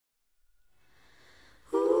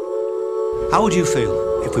How would you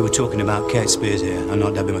feel if we were talking about Kate Spears here and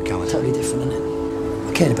not Debbie McCallum? Totally different, isn't it?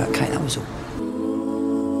 I cared about Kate, that was all.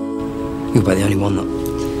 You're about the only one that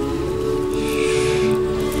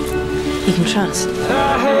you can trust.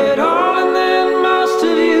 I had all and then most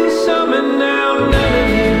of you, some and now none of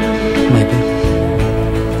you. maybe.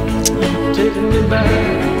 Taking me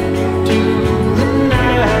back to the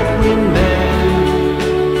night we met.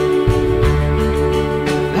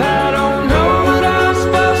 I don't know what I'm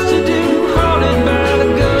supposed to do, haunted by the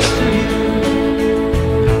ghost of you.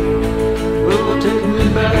 Oh, take me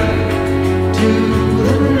back to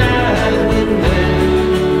the night we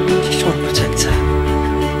met. Just trying to protect her.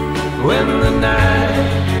 When the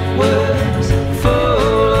night was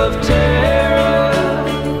full of terror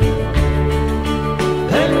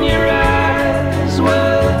and your eyes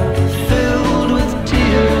were filled with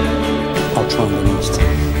tears. I'll try and be honest.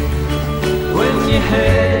 When your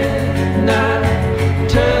hand not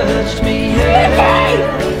touched me yet.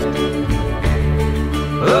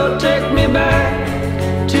 Oh, take me back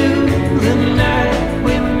to the night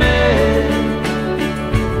we met.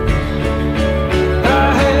 I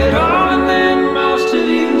had all and then most of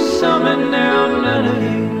you, some and now none of you.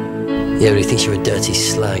 Yeah, but he thinks you're a dirty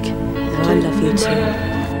slag. I love you too.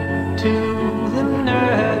 To the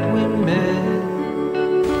night we met.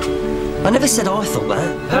 I never said I thought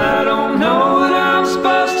that. I don't know what I'm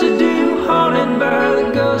supposed to do, haunted by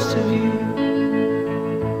the ghost of you.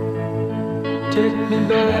 Take me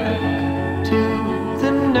back to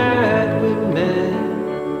the night we met.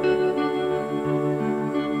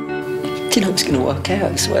 Do you know it was going to work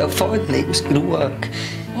out? I swear, finally it was going to work.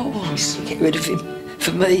 What was? Get rid of him.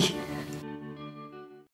 For me.